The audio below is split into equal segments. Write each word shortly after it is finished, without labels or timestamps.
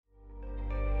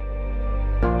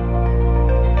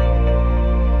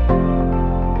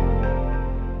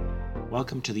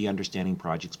Welcome to the Understanding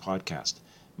Projects podcast.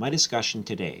 My discussion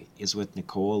today is with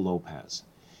Nicole Lopez.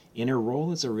 In her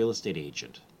role as a real estate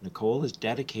agent, Nicole is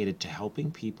dedicated to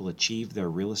helping people achieve their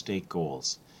real estate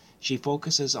goals. She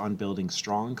focuses on building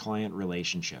strong client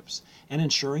relationships and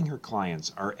ensuring her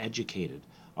clients are educated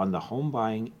on the home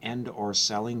buying and/or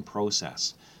selling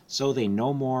process so they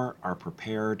know more, are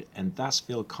prepared, and thus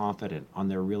feel confident on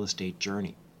their real estate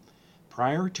journey.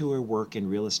 Prior to her work in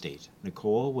real estate,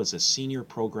 Nicole was a senior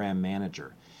program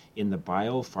manager in the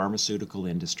biopharmaceutical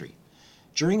industry.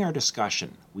 During our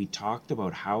discussion, we talked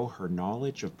about how her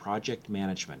knowledge of project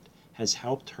management has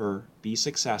helped her be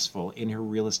successful in her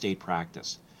real estate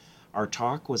practice. Our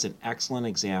talk was an excellent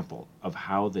example of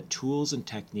how the tools and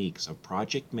techniques of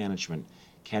project management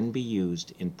can be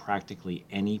used in practically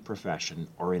any profession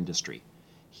or industry.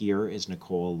 Here is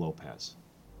Nicole Lopez.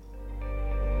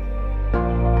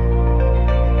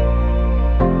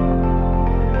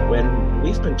 When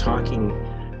we've been talking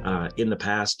in the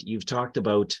past, you've talked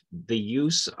about the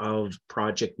use of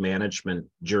project management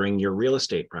during your real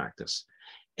estate practice.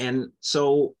 And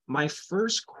so my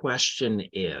first question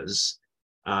is,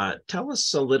 tell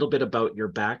us a little bit about your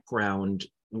background.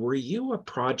 Were you a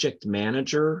project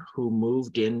manager who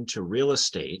moved into real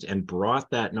estate and brought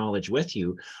that knowledge with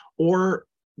you? Or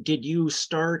did you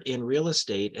start in real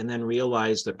estate and then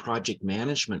realize that project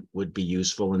management would be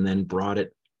useful and then brought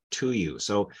it to you?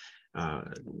 So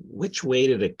which way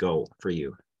did it go for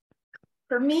you?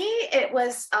 For me, it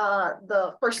was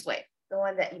the first way, the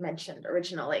one that you mentioned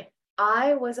originally.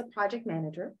 I was a project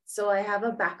manager, so I have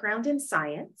a background in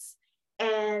science,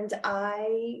 and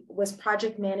I was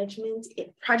project managing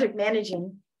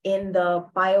in the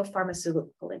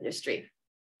biopharmaceutical industry.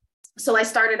 So I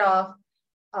started off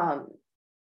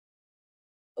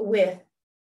with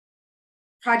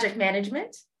project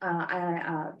management,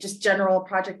 just general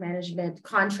project management,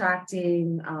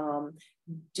 contracting,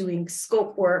 doing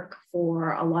scope work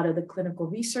for a lot of the clinical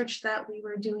research that we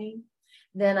were doing.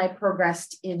 Then I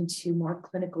progressed into more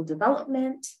clinical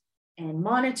development and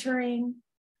monitoring,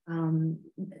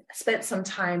 spent some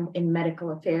time in medical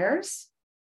affairs,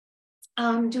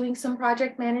 doing some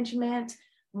project management,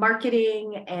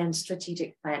 marketing, and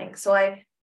strategic planning. So I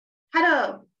had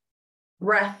a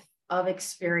breadth of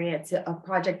experience of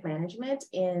project management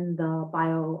in the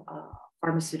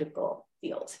biopharmaceutical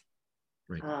field.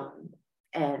 Right.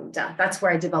 And that's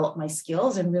where I developed my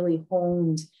skills and really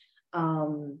honed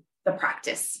the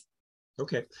practice.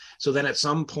 Okay. So then at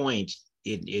some point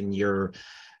in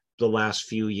the last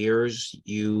few years,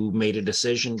 you made a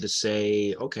decision to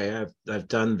say, okay, I've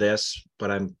done this,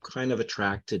 but I'm kind of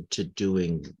attracted to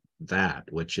doing that,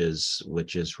 which is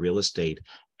real estate.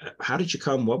 How did you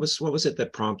come? What was it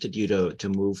that prompted you to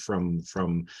move from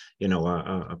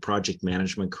a project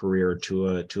management career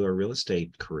to a real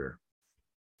estate career?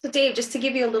 So Dave, just to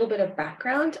give you a little bit of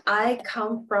background, I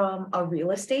come from a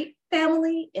real estate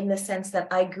family in the sense that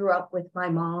I grew up with my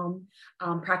mom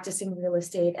practicing real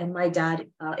estate, and my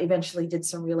dad eventually did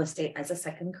some real estate as a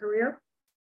second career.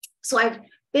 So I've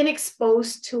been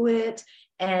exposed to it,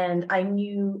 and I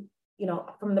knew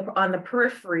on the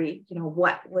periphery,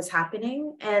 what was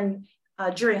happening. And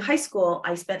during high school,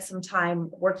 I spent some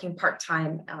time working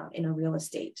part-time in a real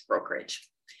estate brokerage.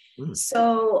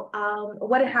 So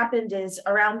what had happened is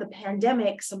around the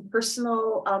pandemic, some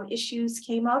personal issues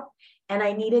came up, and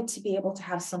I needed to be able to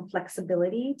have some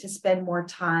flexibility to spend more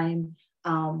time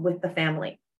with the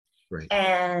family. Right.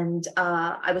 And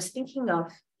I was thinking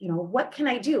of, what can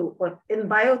I do? Well, in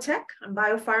biotech and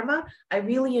biopharma, I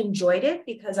really enjoyed it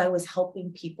because I was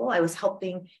helping people. I was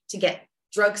helping to get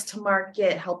drugs to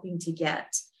market, helping to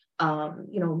get,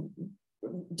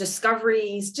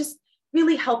 discoveries, just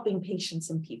really helping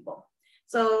patients and people.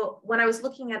 So when I was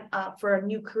looking at for a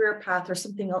new career path or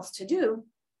something else to do,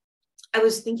 I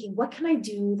was thinking, what can I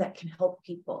do that can help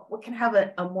people? What can have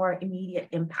a more immediate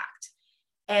impact?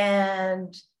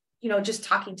 And just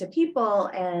talking to people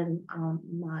and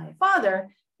my father,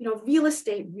 real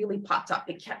estate really popped up.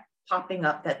 It kept popping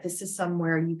up that this is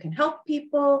somewhere you can help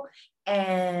people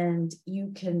and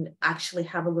you can actually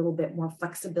have a little bit more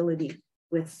flexibility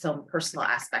with some personal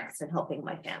aspects and helping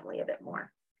my family a bit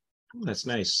more. Oh, that's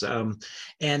nice.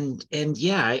 And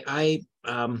yeah, I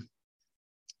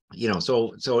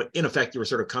so in effect, you were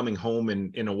sort of coming home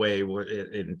in a way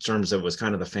in terms of it was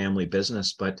kind of the family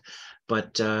business, but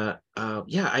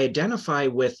yeah, I identify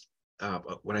with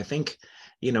what I think,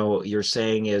 you're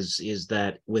saying is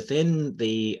that within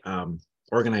the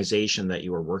organization that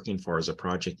you were working for as a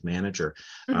project manager,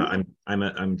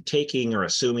 I'm taking or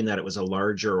assuming that it was a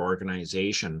larger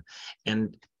organization,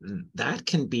 and that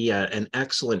can be an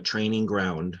excellent training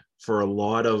ground for a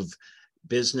lot of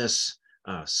business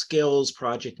skills,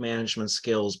 project management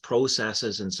skills,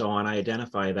 processes, and so on. I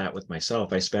identify that with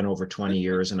myself. I spent over 20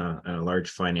 years in a large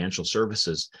financial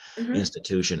services Mm-hmm.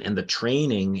 institution, and the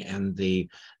training and the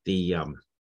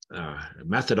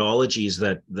methodologies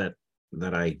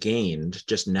that I gained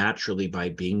just naturally by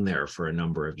being there for a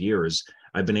number of years,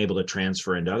 I've been able to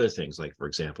transfer into other things, like, for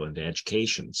example, into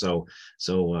education.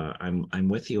 I'm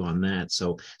with you on that.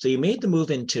 So you made the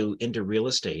move into real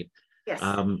estate. Yes.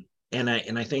 Um, and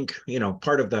I think,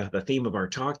 part of the theme of our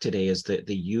talk today is the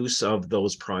use of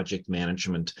those project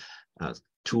management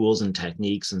tools and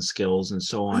techniques and skills and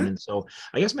so on. Mm-hmm. And so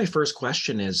I guess my first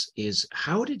question is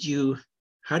how did you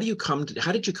come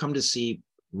to see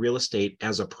real estate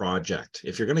as a project?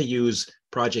 If you're going to use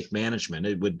project management,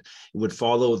 it would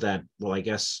follow that, well, I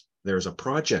guess there's a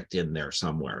project in there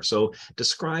somewhere. So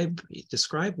describe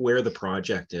where the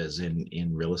project is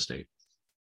in real estate.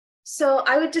 So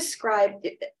I would describe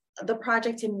the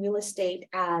project in real estate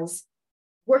as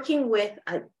working with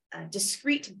a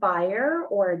discrete buyer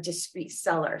or a discrete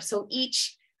seller. So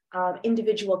each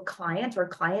individual client or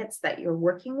clients that you're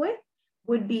working with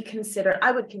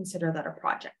I would consider that a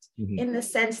project, Mm-hmm. in the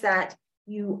sense that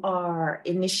you are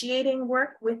initiating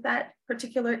work with that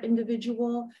particular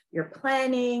individual, you're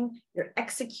planning, you're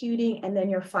executing, and then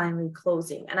you're finally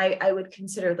closing. And I would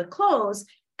consider the close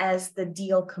as the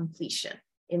deal completion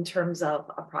in terms of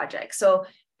a project. So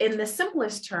in the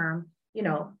simplest term,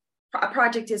 a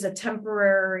project is a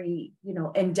temporary,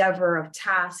 endeavor of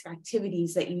task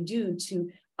activities that you do to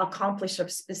accomplish a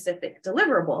specific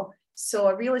deliverable. So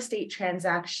a real estate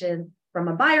transaction from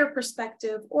a buyer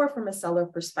perspective or from a seller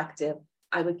perspective,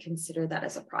 I would consider that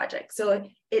as a project. So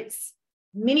it's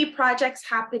mini projects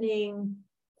happening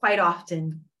quite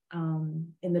often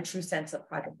in the true sense of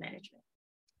project management.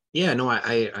 Yeah, no,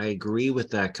 I agree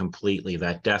with that completely.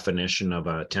 That definition of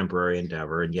a temporary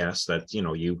endeavor, and yes, that you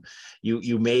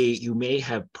may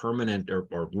have permanent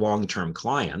or long-term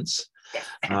clients,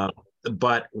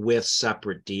 but with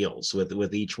separate deals,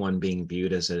 with each one being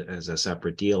viewed as a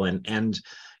separate deal, and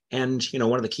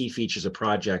one of the key features of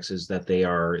projects is that they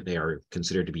are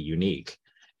considered to be unique,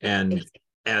 and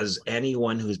as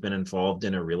anyone who's been involved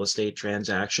in a real estate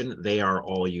transaction, they are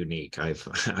all unique.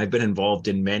 I've been involved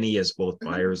in many as both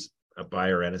a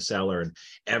buyer and a seller, and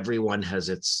everyone has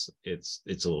its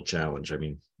little challenge. I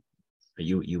mean,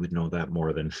 you would know that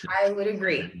more than I would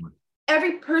agree.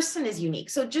 Every person is unique.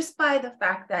 So just by the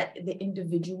fact that the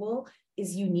individual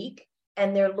is unique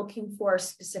and they're looking for a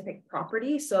specific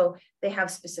property, so they have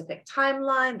specific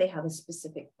timeline, they have a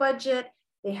specific budget,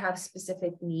 they have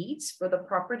specific needs for the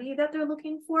property that they're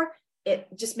looking for, it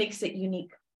just makes it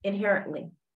unique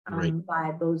inherently right.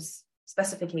 by those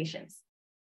specifications.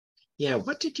 Yeah,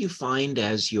 what did you find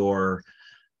as your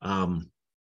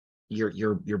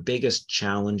biggest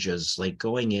challenges, like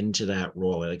going into that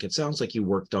role? Like, it sounds like you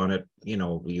worked on it,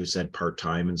 you said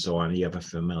part-time and so on, you have a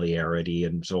familiarity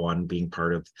and so on, being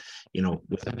part of,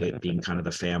 with it being kind of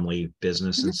the family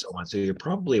business and so on, so you're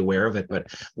probably aware of it. But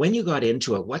when you got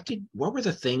into it, what were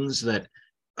the things that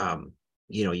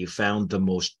you found the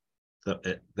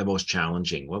most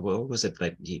challenging? What was it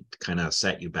that kind of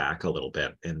set you back a little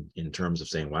bit in terms of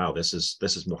saying, wow, this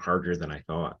is more harder than I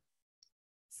thought?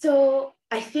 So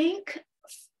I think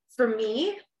for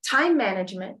me, time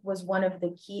management was one of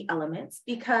the key elements,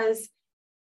 because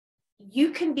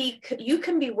you can be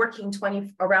working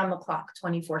around the clock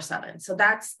 24/7. So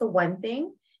that's the one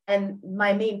thing. And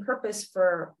my main purpose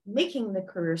for making the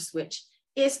career switch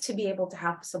is to be able to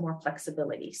have some more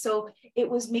flexibility. So it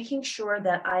was making sure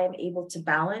that I am able to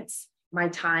balance my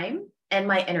time and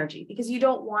my energy, because you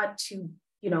don't want to,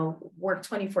 work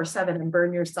 24/7 and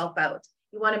burn yourself out.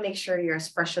 You want to make sure you're as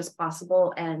fresh as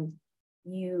possible and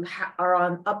you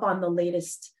are up on the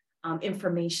latest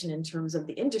information in terms of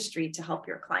the industry to help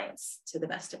your clients to the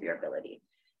best of your ability.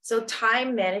 So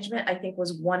time management, I think,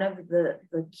 was one of the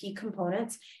key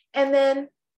components. And then,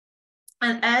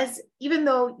 even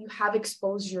though you have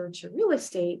exposure to real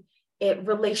estate,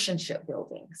 relationship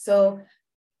building. So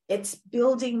it's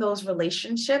building those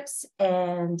relationships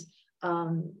and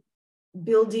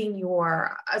building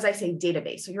your, as I say,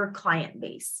 database, so your client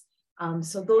base.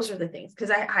 So those are the things,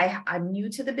 because I'm new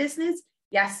to the business.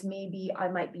 Yes, maybe I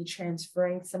might be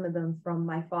transferring some of them from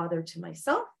my father to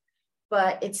myself,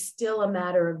 but it's still a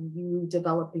matter of you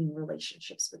developing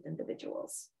relationships with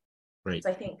individuals. Right. So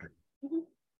I think. Mm-hmm.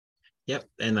 Yep,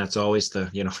 and that's always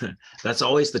that's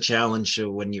always the challenge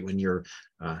when you're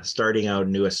starting out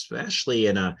new, especially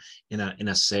in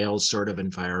a sales sort of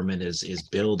environment, is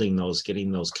getting those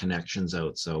connections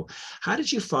out. So how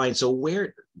did you find, so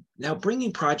where now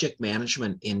bringing project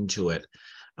management into it?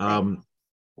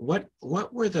 What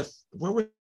were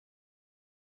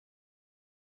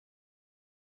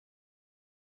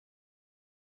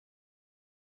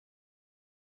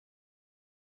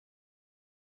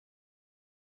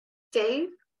Dave?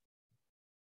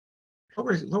 What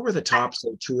were the top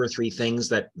two or three things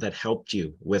that helped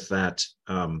you with that,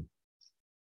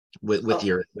 with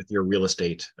your real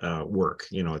estate work,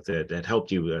 that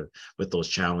helped you with those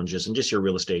challenges and just your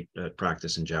real estate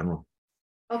practice in general?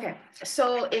 Okay,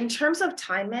 so in terms of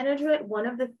time management, one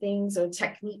of the things or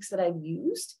techniques that I've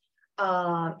used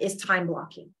is time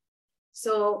blocking.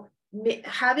 So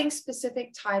having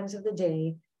specific times of the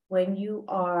day when you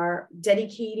are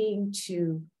dedicating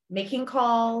to making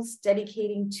calls,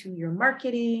 dedicating to your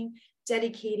marketing,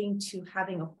 dedicating to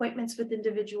having appointments with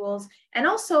individuals, and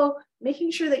also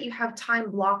making sure that you have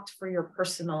time blocked for your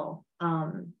personal,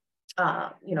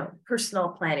 personal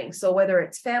planning. So whether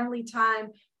it's family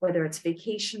time, whether it's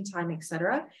vacation time,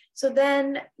 etc. So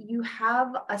then you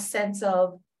have a sense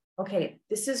of, okay,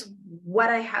 this is what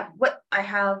I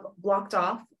have blocked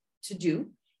off to do,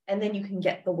 and then you can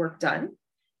get the work done.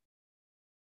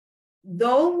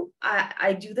 Though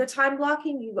I do the time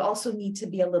blocking, you also need to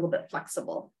be a little bit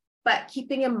flexible, but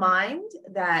keeping in mind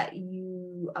that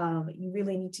you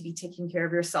really need to be taking care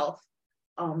of yourself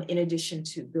in addition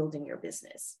to building your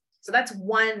business. So that's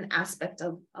one aspect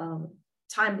of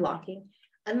time blocking.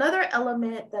 Another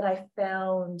element that I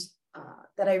found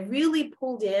that I really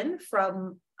pulled in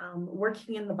from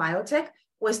working in the biotech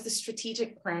was the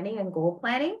strategic planning and goal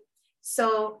planning.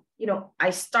 So, I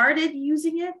started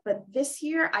using it, but this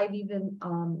year I've even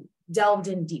delved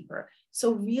in deeper.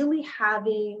 So really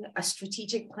having a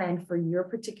strategic plan for your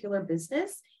particular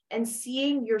business and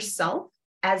seeing yourself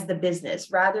as the business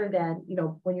rather than,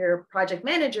 when you're a project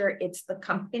manager, it's the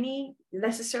company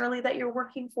necessarily that you're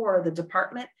working for or the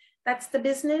department that's the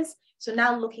business. So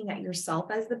now looking at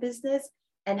yourself as the business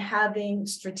and having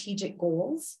strategic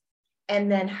goals,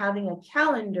 and then having a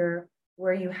calendar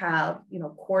where you have,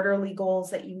 quarterly goals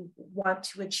that you want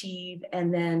to achieve,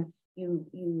 and then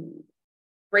you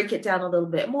break it down a little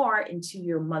bit more into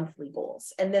your monthly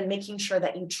goals, and then making sure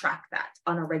that you track that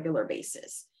on a regular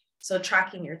basis. So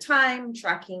tracking your time,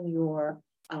 tracking your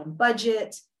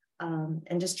budget,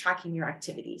 and just tracking your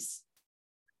activities.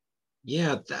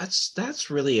 Yeah,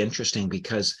 that's really interesting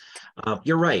because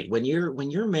you're right. When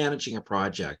you're managing a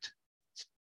project,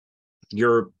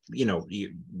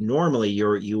 normally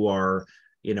you are,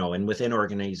 and within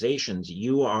organizations,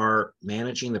 you are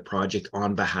managing the project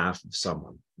on behalf of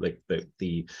someone, like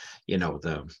the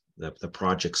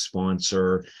project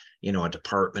sponsor, a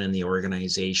department in the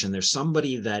organization. There's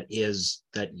somebody that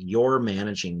you're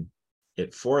managing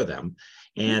it for them,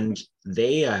 and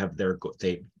they have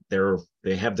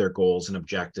they have their goals and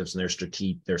objectives and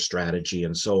their strategy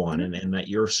and so on, and that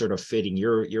you're sort of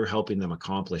you're helping them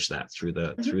accomplish that through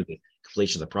the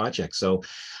completion of the project.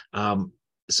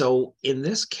 So in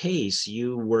this case,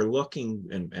 you were looking,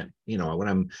 and what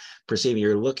I'm perceiving,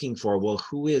 you're looking for, well,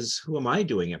 who am I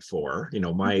doing it for?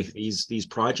 These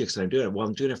projects that I'm doing, well,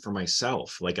 I'm doing it for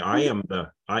myself. Like I am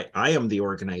the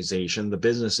organization, the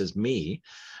business is me.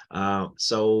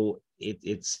 So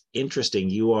it's interesting.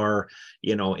 You are,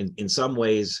 in some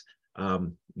ways,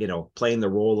 playing the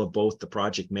role of both the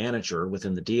project manager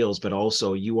within the deals, but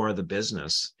also you are the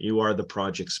business, you are the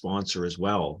project sponsor as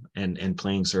well, and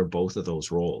playing sort of both of those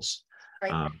roles,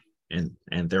 right.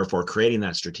 And therefore creating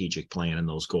that strategic plan and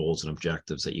those goals and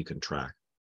objectives that you can track.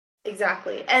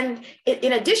 Exactly. And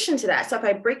in addition to that, so if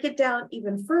I break it down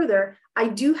even further, I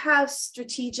do have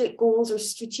strategic goals or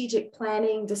strategic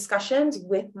planning discussions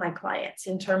with my clients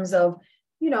in terms of,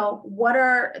 what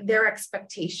are their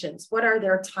expectations? What are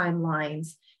their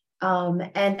timelines?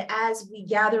 And as we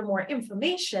gather more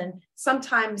information,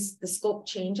 sometimes the scope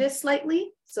changes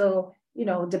slightly. So,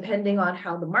 depending on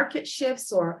how the market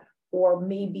shifts or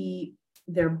maybe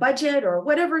their budget or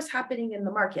whatever's happening in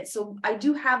the market. So I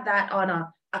do have that on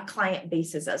a client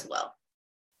basis as well.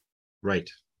 Right.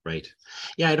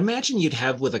 Yeah, I'd imagine you'd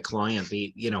have with a client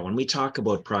when we talk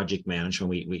about project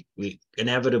management, we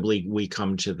inevitably we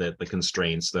come to the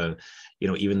constraints,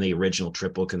 even the original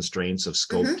triple constraints of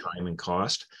scope, time, and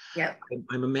cost. Yeah.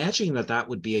 I'm imagining that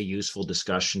would be a useful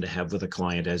discussion to have with a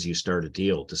client as you start a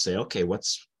deal, to say, okay,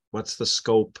 what's the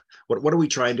scope? What are we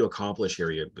trying to accomplish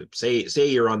here? Say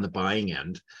you're on the buying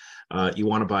end. You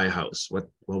want to buy a house.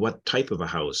 What type of a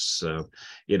house?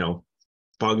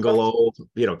 Bungalow,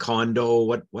 condo.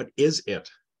 What is it?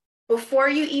 Before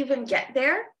you even get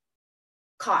there,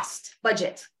 cost,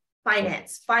 budget,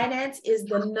 finance. Finance is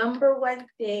the number one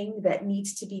thing that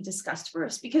needs to be discussed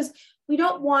first, because we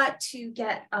don't want to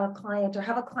get a client or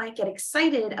have a client get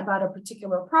excited about a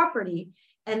particular property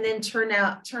and then turn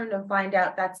and find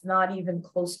out that's not even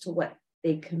close to what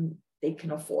they can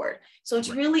afford. So it's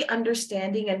really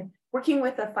understanding and working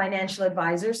with a financial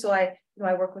advisor. So I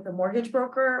work with a mortgage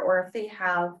broker, or if they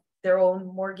have their own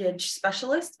mortgage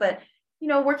specialist, but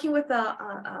working with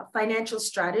a financial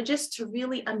strategist to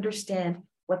really understand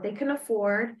what they can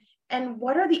afford and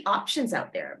what are the options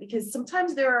out there, because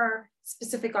sometimes there are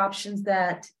specific options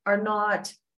that are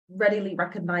not readily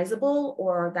recognizable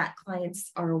or that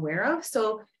clients are aware of.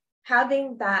 So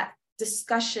having that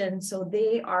discussion so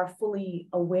they are fully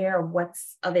aware of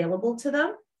what's available to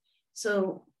them,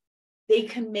 so they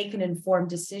can make an informed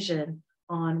decision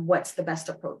on what's the best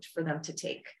approach for them to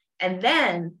take. And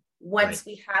then once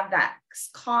we have that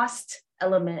cost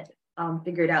element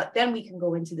figured out, then we can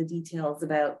go into the details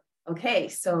about, okay,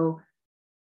 so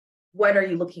what are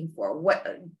you looking for?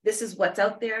 This is what's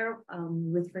out there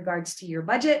with regards to your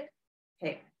budget.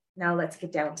 Okay, now let's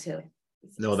get down to it.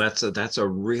 No, that's a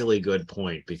really good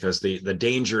point, because the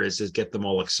danger is get them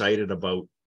all excited about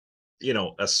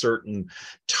a certain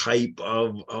type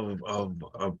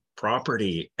of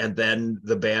property, and then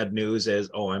the bad news is,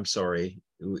 oh, I'm sorry,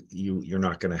 you're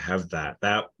not going to have that.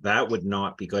 That would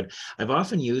not be good. I've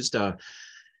often used an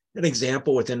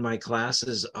example within my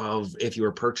classes of, if you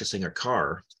were purchasing a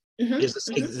car, is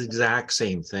the exact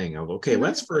same thing of, okay,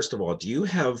 let's first of all, do you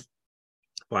have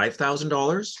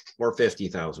 $5,000 or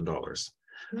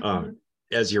 $50,000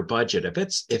 as your budget? If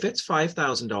it's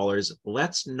 $5,000,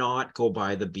 let's not go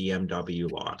buy the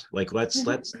BMW lot. Like let's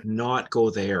not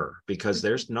go there, because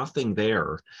there's nothing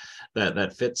there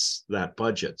that fits that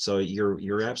budget. So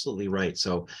you're absolutely right.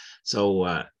 So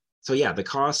yeah, the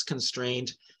cost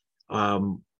constraint.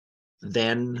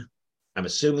 Then I'm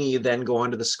assuming you then go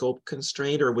on to the scope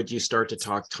constraint, or would you start to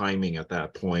talk timing at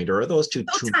that point, or are those two?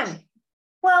 Timing.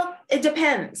 Well, it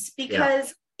depends,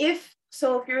 because if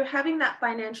you're having that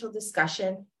financial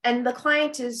discussion and the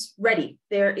client is ready,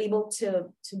 they're able to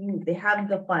move, they have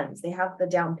the funds, they have the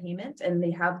down payment, and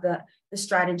they have the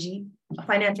strategy,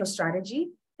 financial strategy,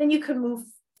 then you can move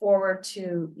forward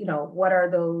to, what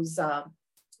are those,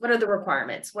 what are the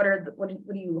requirements? What are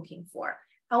you looking for?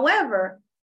 However,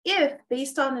 if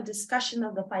based on the discussion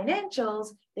of the financials,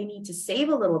 they need to save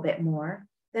a little bit more,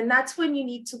 then that's when you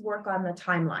need to work on the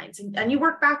timelines, and you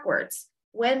work backwards.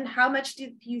 How much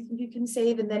do you think you can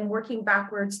save? And then working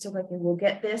backwards to like, we'll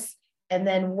get this. And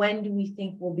then when do we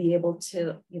think we'll be able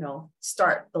to,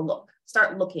 start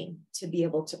looking to be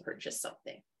able to purchase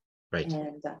something. Right.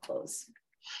 And close.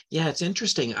 Yeah, it's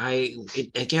interesting.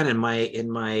 Again,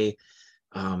 in my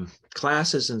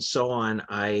classes and so on,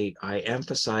 I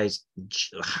emphasize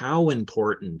how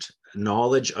important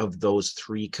knowledge of those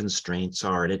three constraints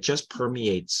are, and it just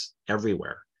permeates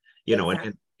everywhere,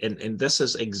 exactly. And this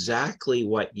is exactly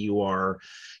what you are,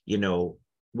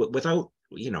 without,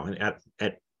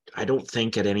 I don't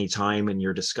think at any time in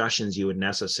your discussions you would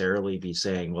necessarily be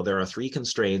saying, well, there are three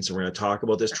constraints and we're going to talk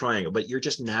about this triangle, but you're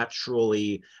just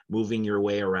naturally moving your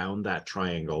way around that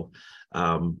triangle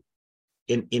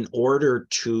in order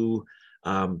to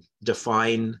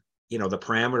define, the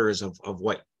parameters of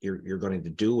what you're going to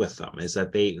do with them. Is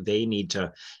that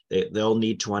they'll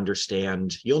need to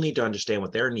understand, you'll need to understand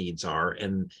what their needs are,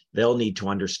 and they'll need to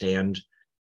understand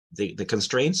the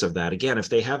constraints of that. Again, if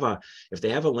they have a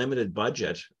limited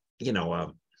budget, in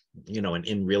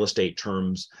real estate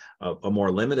terms, a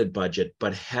more limited budget,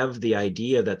 but have the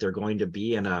idea that they're going to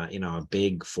be in a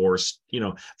big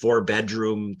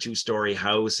 4-bedroom, 2-story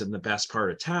house in the best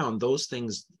part of town, those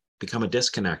things become a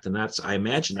disconnect. And I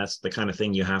imagine that's the kind of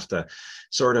thing you have to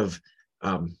sort of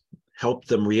help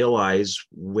them realize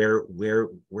where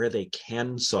they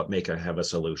can have a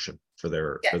solution for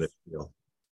their deal.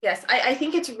 Yes, I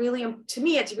think it's really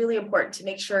important to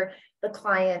make sure the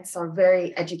clients are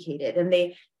very educated and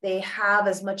they have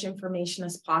as much information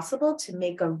as possible to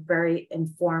make a very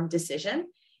informed decision.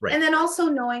 Right. And then also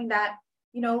knowing that,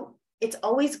 it's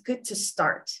always good to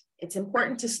start. It's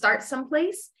important to start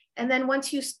someplace. And then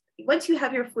once you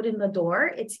have your foot in the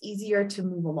door, it's easier to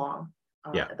move along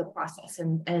the process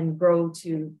and grow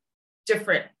to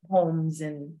different homes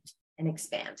and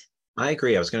expand. I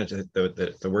agree. I was going to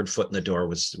the word "foot in the door"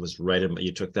 was right.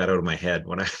 You took that out of my head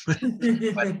when I. How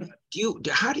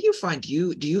do you find?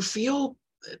 Do you feel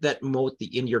that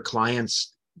in your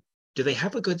clients, do they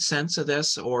have a good sense of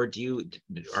this, or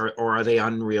are they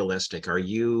unrealistic? Are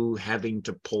you having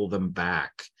to pull them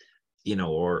back,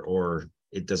 or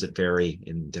does it vary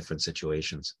in different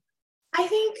situations? I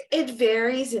think it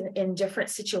varies in different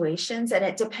situations, and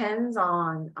it depends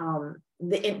on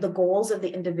the goals of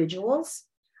the individuals.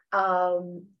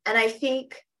 And I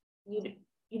think,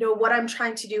 what I'm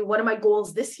trying to do, one of my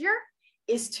goals this year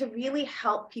is to really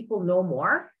help people know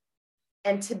more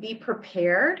and to be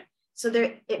prepared so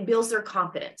that it builds their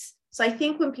confidence. So I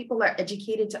think when people are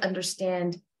educated to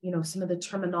understand, some of the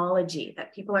terminology,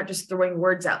 that people aren't just throwing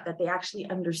words out, that they actually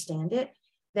understand it,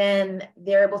 then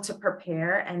they're able to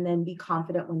prepare and then be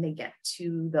confident when they get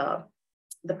to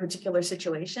the particular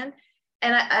situation.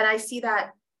 And I see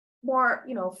that more,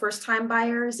 first time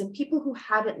buyers and people who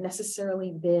haven't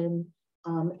necessarily been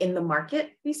in the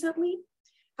market recently.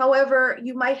 However,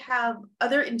 you might have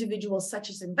other individuals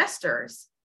such as investors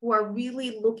who are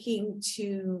really looking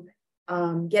to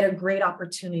get a great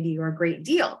opportunity or a great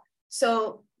deal.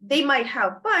 So they might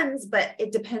have funds, but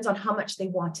it depends on how much they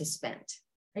want to spend.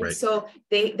 Right? So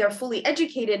they're fully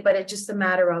educated, but it's just a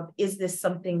matter of, is this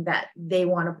something that they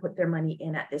want to put their money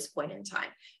in at this point in time?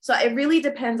 So it really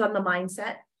depends on the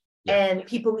mindset. And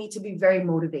people need to be very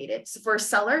motivated. So for a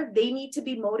seller, they need to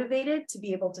be motivated to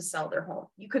be able to sell their home.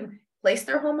 You can place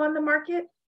their home on the market,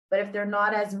 but if they're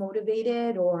not as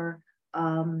motivated or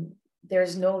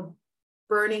there's no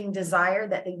burning desire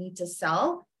that they need to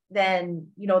sell, then,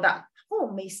 that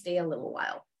home may stay a little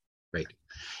while. Right.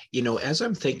 As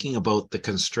I'm thinking about the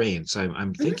constraints,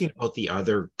 I'm thinking about the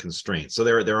other constraints. So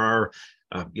there are,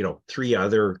 3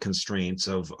 other constraints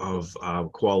of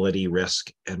quality,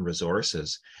 risk, and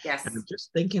resources. Yes. And I'm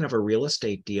just thinking of a real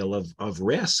estate deal of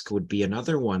risk would be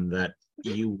another one that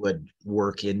you would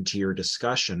work into your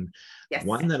discussion. Yes.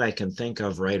 One that I can think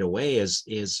of right away is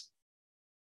if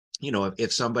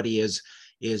somebody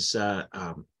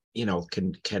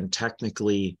can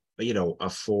technically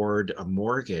afford a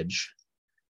mortgage,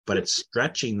 but it's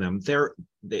stretching them,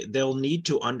 they'll need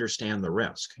to understand the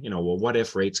risk. Well, what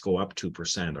if rates go up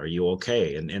 2%? Are you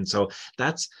okay? And so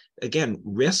that's, again,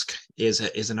 risk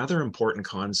is another important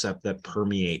concept that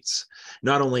permeates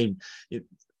not only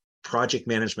project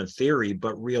management theory,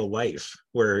 but real life,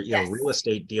 where real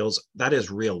estate deals, that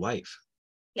is real life.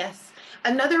 Yes.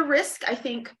 Another risk, I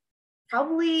think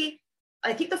the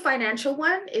financial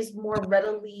one is more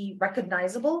readily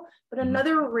recognizable, but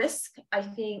another risk, I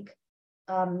think,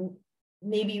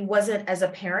 maybe wasn't as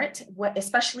apparent,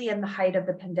 especially in the height of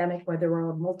the pandemic where there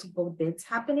were multiple bids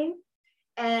happening.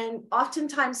 And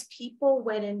oftentimes people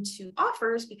went into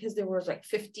offers because there was like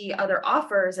 50 other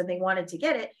offers and they wanted to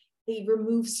get it. They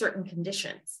removed certain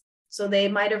conditions. So they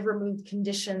might have removed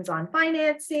conditions on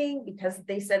financing because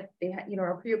they said they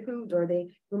are pre-approved, or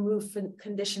they removed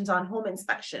conditions on home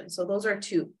inspection. So those are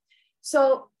 2.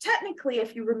 So technically,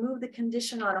 if you remove the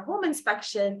condition on a home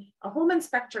inspection, a home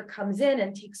inspector comes in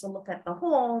and takes a look at the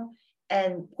home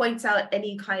and points out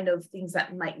any kind of things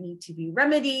that might need to be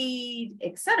remedied,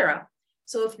 etc.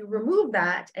 So if you remove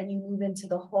that and you move into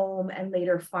the home and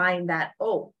later find that,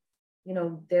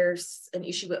 there's an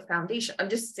issue with foundation, I'm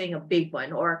just saying a big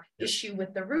one, or issue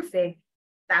with the roofing,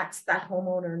 that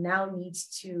homeowner now needs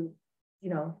to,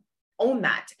 own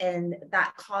that, and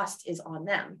that cost is on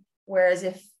them. Whereas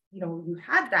if you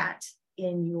had that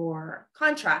in your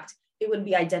contract, it would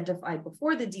be identified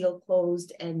before the deal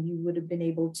closed, and you would have been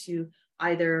able to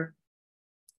either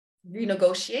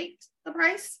renegotiate the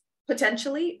price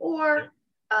potentially, or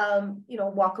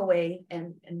walk away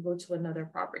and go to another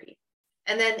property.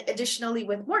 And then additionally,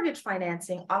 with mortgage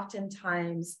financing,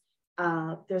 oftentimes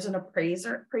there's an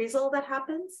appraisal that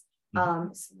happens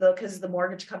because the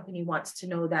mortgage company wants to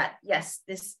know that, yes,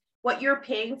 what you're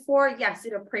paying for, yes,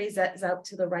 it appraises out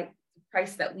to the right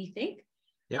price that we think.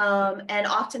 Yep. And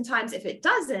oftentimes, if it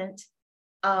doesn't,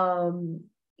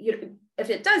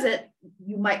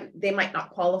 they might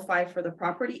not qualify for the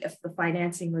property if the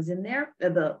financing was in there,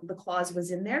 the clause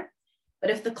was in there. But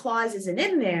if the clause isn't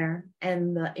in there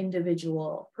and the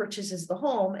individual purchases the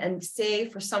home, and say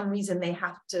for some reason they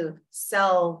have to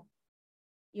sell,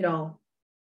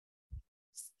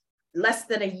 less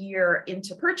than a year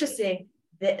into purchasing,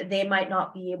 they might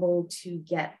not be able to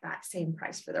get that same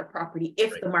price for their property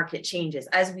if the market changes.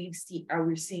 As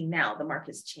we're seeing now, the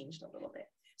market's changed a little bit.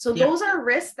 So those are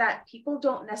risks that people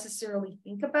don't necessarily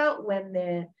think about when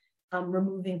they're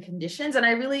removing conditions. And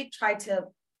I really try to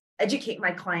educate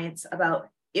my clients about,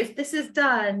 if this is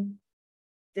done,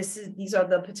 these are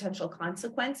the potential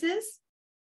consequences.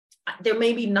 There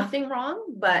may be nothing wrong,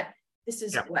 but this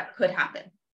is what could happen.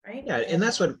 Right. Yeah, and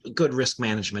that's what good risk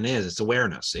management is. It's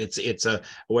awareness. It's a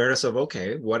awareness of,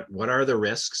 okay, what are the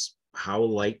risks? How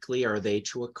likely are they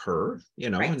to occur?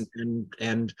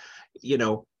 And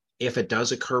if it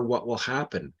does occur, what will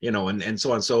happen? And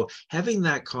so on. So having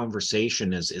that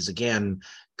conversation is again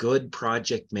good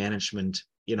project management,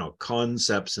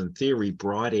 concepts and theory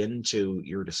brought into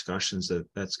your discussions.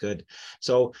 That's good.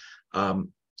 So I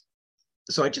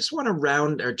just want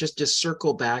to just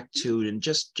circle back to, and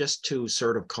just to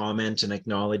sort of comment and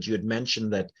acknowledge, you had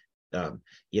mentioned that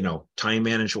time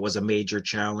management was a major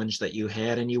challenge that you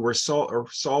had, and you were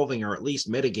solving or at least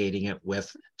mitigating it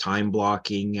with time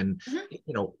blocking. And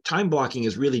time blocking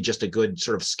is really just a good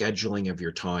sort of scheduling of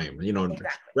your time, Exactly.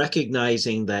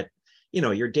 recognizing that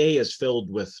your day is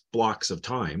filled with blocks of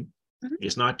time.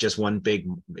 It's not just one big,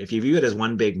 if you view it as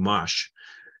one big mush,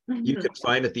 you could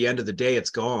find at the end of the day it's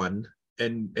gone,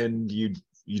 and you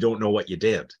don't know what you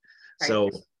did.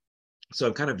 Right. So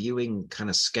I'm kind of viewing kind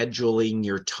of scheduling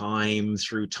your time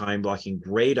through time blocking.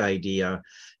 Great idea,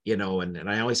 and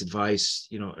I always advise,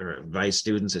 or advise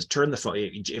students is turn the phone.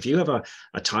 If you have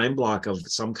a time block of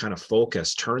some kind of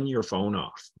focus, turn your phone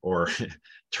off or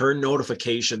turn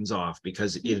notifications off,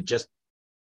 because it just,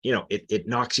 it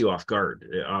knocks you off guard,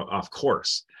 off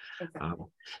course. Exactly.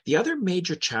 The other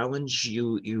major challenge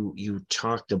you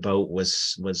talked about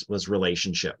was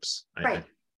relationships. Right.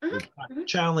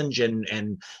 Challenge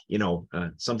and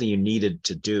something you needed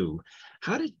to do.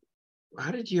 How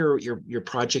did your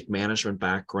project management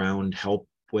background help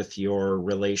with your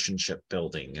relationship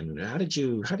building, and how did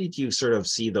you sort of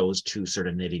see those two sort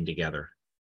of knitting together?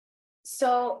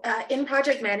 So in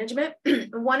project management,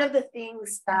 one of the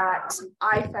things that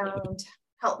I found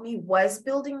helped me was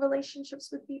building relationships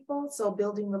with people. So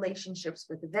building relationships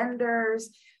with vendors,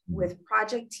 with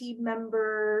project team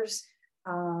members,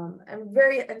 and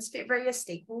various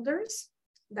stakeholders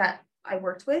that I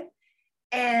worked with.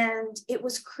 And it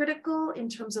was critical in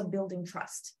terms of building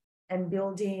trust and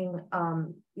building,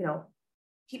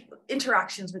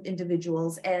 interactions with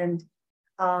individuals, and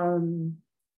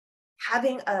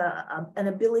having an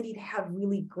ability to have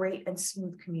really great and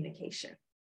smooth communication.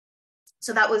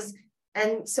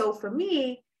 So for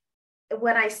me,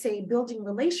 when I say building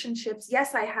relationships,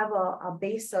 yes, I have a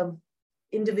base of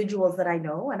individuals that I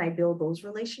know, and I build those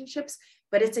relationships,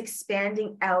 but it's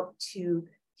expanding out to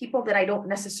people that I don't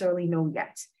necessarily know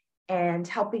yet, and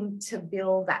helping to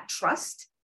build that trust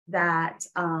that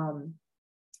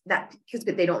because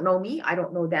they don't know me, I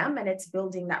don't know them, and it's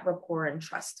building that rapport and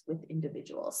trust with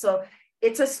individuals. So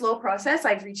it's a slow process.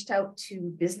 I've reached out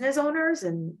to business owners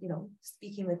and,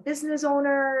 speaking with business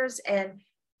owners, and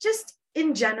just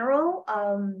in general,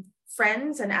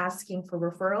 friends, and asking for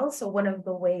referrals. So one of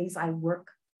the ways I work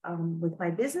with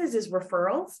my business is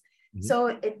referrals. Mm-hmm.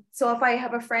 So if I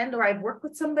have a friend or I've worked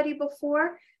with somebody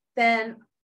before, then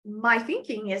my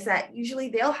thinking is that usually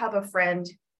they'll have a friend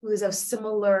who is of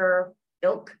similar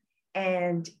ilk.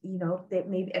 And, that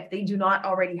maybe if they do not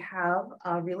already have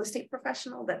a real estate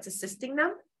professional that's assisting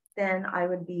them, then I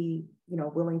would be,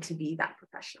 willing to be that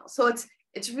professional. So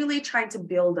it's really trying to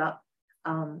build up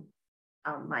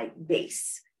my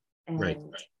base and, right.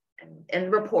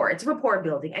 and rapport. It's rapport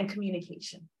building and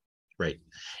communication. Right.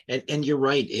 And you're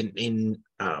right. In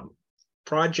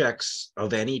projects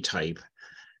of any type,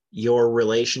 your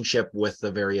relationship with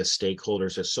the various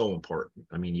stakeholders is so important.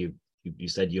 I mean, you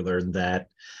said you learned that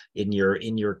in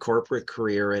your corporate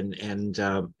career, and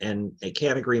I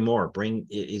can't agree more.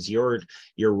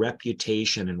 Your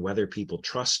reputation and whether people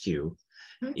trust you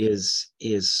mm-hmm.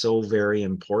 is so very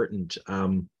important.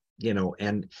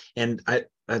 And I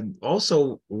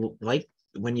also like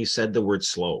when you said the word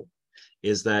slow,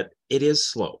 is that it is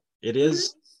slow. It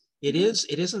is. It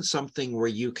isn't something where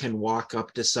you can walk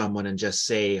up to someone and just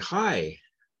say, "Hi,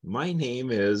 my name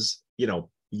is,"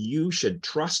 you should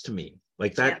trust me.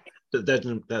 Like that. Yeah.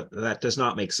 That does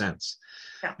not make sense.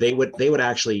 Yeah. They would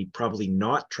actually probably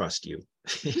not trust you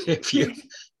if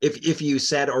you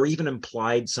said or even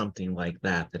implied something like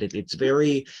that. It's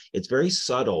very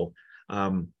subtle.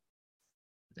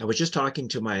 I was just talking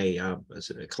to my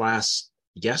class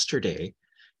yesterday,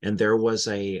 and there was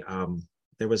an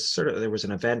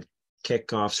event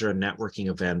kickoff, sort of networking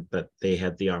event that they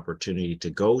had the opportunity to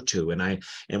go to.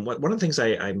 And one of the things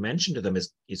I mentioned to them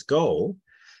is go,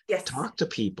 yes, talk to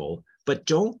people, but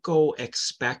don't go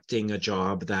expecting a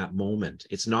job that moment.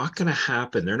 It's not going to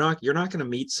happen. You're not going to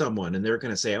meet someone and they're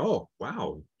going to say, "Oh,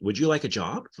 wow, would you like a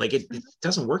job?" Like it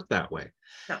doesn't work that way.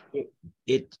 No.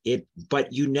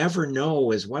 But you never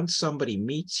know, is once somebody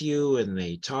meets you and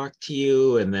they talk to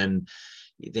you, and then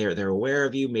they're aware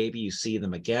of you, maybe you see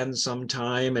them again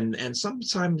sometime, and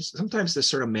sometimes this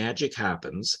sort of magic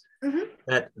happens, mm-hmm.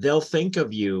 that they'll think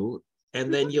of you, and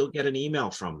mm-hmm. then you'll get an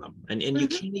email from them, and mm-hmm. you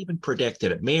can't even predict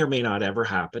it. It may or may not ever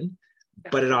happen,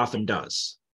 but it often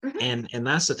does. Mm-hmm. And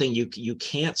that's the thing, you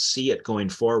can't see it going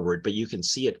forward, but you can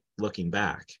see it looking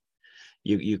back.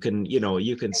 You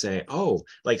can say, oh,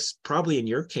 like probably in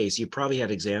your case, you probably had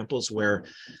examples where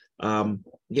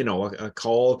a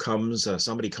call comes,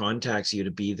 somebody contacts you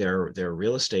to be their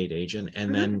real estate agent,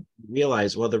 and then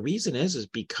realize, well, the reason is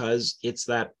because it's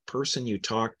that person you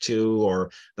talked to, or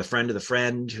the friend of the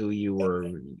friend who you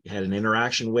had an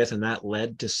interaction with, and that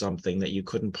led to something that you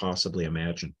couldn't possibly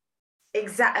imagine.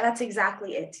 That's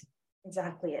exactly it.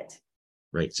 Exactly it.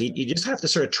 Right. So you just have to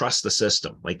sort of trust the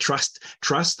system, like trust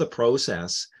the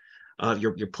process.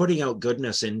 You're putting out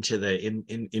goodness into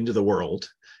the world,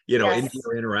 Yes. into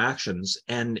your interactions,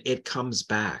 and it comes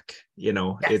back.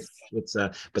 Yes.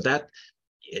 But that,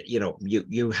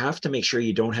 you have to make sure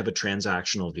you don't have a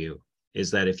transactional view.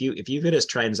 Is that if you get as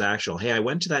transactional, hey, I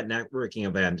went to that networking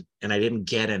event and I didn't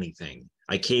get anything,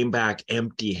 I came back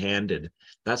empty-handed.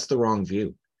 That's the wrong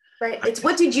view. Right. It's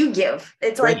what did you give?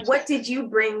 It's Right. like, what did you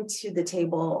bring to the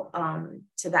table,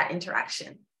 to that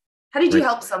interaction? How did you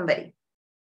help somebody?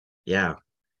 Yeah.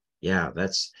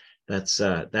 That's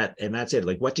and that's it.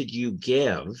 Like, what did you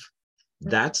give?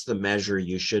 That's the measure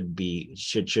you should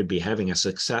be having. A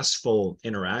successful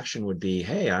interaction would be,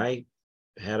 hey, I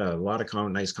had a lot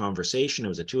of nice conversation. It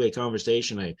was a two-way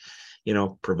conversation. I,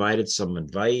 provided some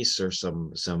advice or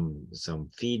some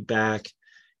feedback,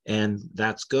 and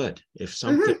that's good. If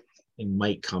something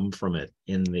might come from it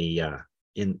in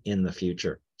the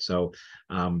future. So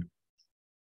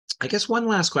I guess one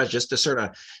last question, just to sort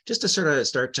of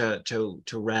start to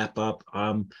wrap up.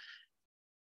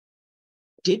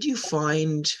 Did you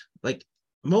find, like,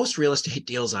 most real estate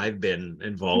deals I've been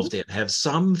involved in have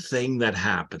something that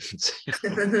happens,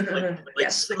 like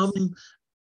Yes. some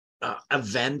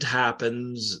event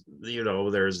happens,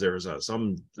 there's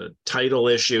some title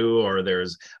issue, or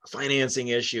there's a financing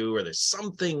issue, or there's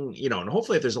something, and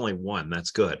hopefully if there's only one,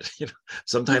 that's good.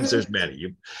 Sometimes there's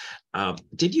many.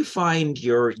 Did you find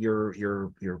your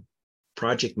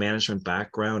project management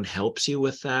background helps you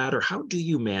with that, or how do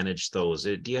you manage those?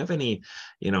 Do you have any,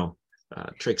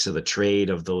 tricks of the trade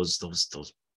of those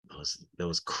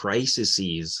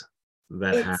crises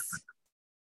that happen?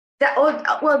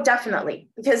 Well, definitely,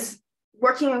 because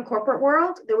working in corporate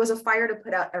world, there was a fire to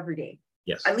put out every day.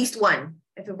 Yes. At least one.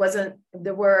 If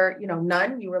there were,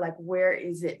 none, you were like, where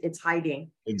is it? It's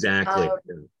hiding. Exactly.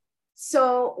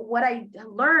 So what I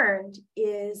learned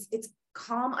is it's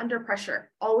calm under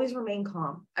pressure. Always remain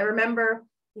calm. I remember,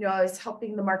 I was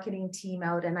helping the marketing team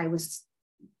out, and I was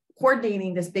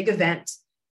coordinating this big event.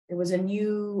 There was a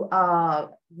new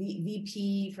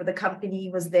VP for the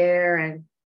company was there,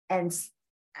 and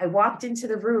I walked into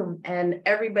the room, and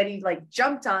everybody like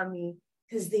jumped on me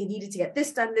because they needed to get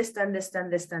this done, this done, this done,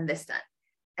 this done, this done.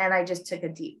 And I just took a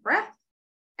deep breath,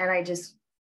 and I just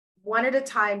one at a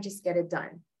time, just get it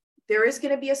done. There is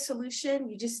going to be a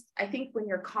solution. I think when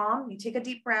you're calm, you take a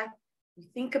deep breath, you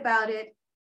think about it,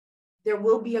 there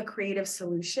will be a creative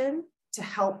solution to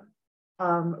help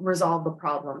resolve the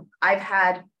problem. I've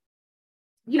had,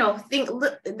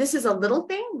 this is a little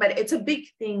thing, but it's a big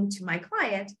thing to my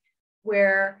client,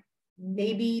 where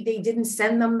maybe they didn't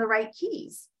send them the right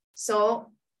keys.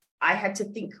 So I had to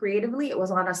think creatively. It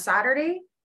was on a Saturday.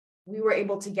 They were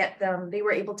able to get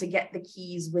the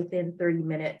keys within 30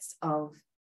 minutes of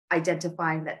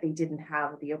identifying that they didn't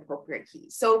have the appropriate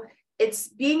keys. So it's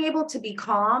being able to be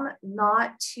calm,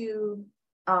 not to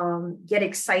get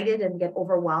excited and get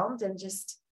overwhelmed, and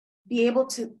just be able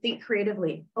to think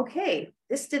creatively. Okay,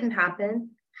 this didn't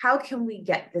happen. How can we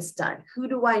get this done? Who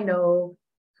do I know?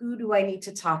 Who do I need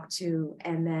to talk to?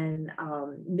 And then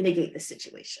mitigate the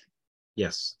situation.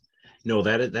 Yes. No,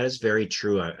 that is very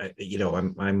true.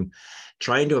 I'm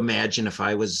trying to imagine if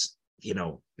I was,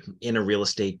 in a real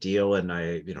estate deal,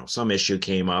 and some issue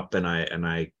came up, and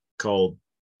I called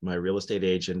my real estate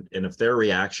agent, and if their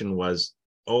reaction was,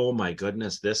 oh my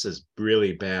goodness, this is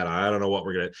really bad, I don't know what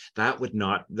that would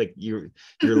not, like, you're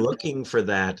looking for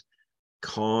that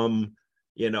calm,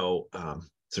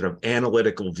 sort of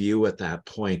analytical view at that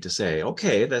point to say,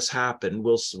 okay, this happened.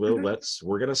 We're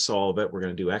going to solve it. We're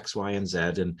going to do X, Y, and Z.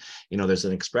 And, there's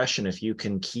an expression, if you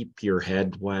can keep your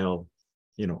head while,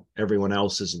 everyone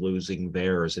else is losing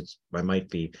theirs. I might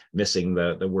be missing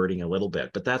the wording a little bit,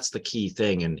 but that's the key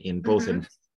thing in both in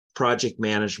project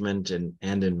management and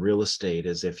in real estate,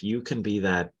 is if you can be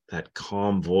that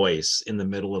calm voice in the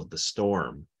middle of the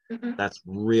storm. That's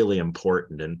really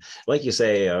important. And like you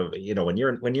say, when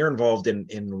you're involved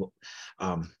in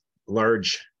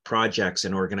large projects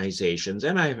and organizations,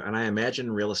 and I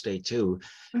imagine real estate too,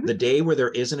 the day where there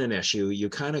isn't an issue, you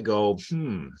kind of go,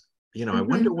 I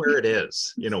wonder where it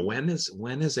is. When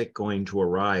is it going to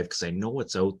arrive? Because I know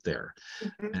it's out there,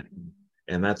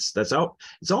 and that's out.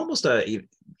 It's almost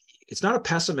it's not a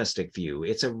pessimistic view.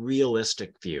 It's a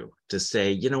realistic view to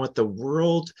say, what, the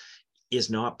world is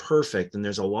not perfect, and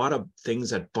there's a lot of things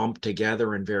that bump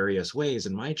together in various ways,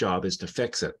 and my job is to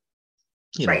fix it.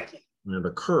 Right. When it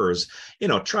occurs,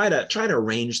 try to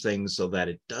arrange things so that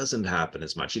it doesn't happen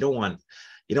as much. You don't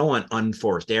want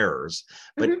unforced errors,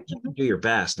 but you can do your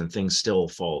best, and things still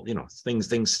fall.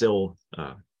 Things still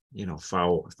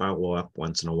foul up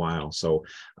once in a while. So,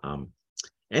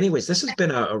 anyways, this has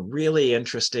been a really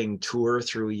interesting tour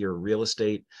through your real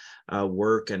estate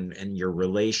work and your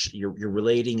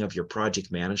relating of your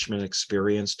project management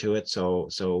experience to it. So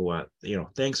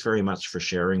thanks very much for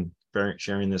sharing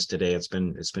this today. It's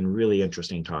been really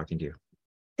interesting talking to you.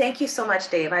 Thank you so much,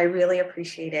 Dave. I really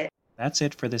appreciate it. That's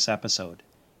it for this episode.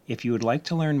 If you would like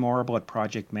to learn more about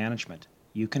project management,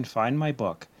 you can find my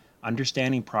book,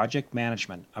 Understanding Project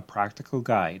Management, A Practical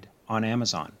Guide, on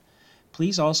Amazon.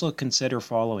 Please also consider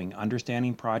following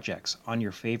Understanding Projects on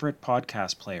your favorite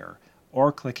podcast player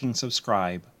or clicking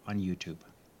subscribe on YouTube.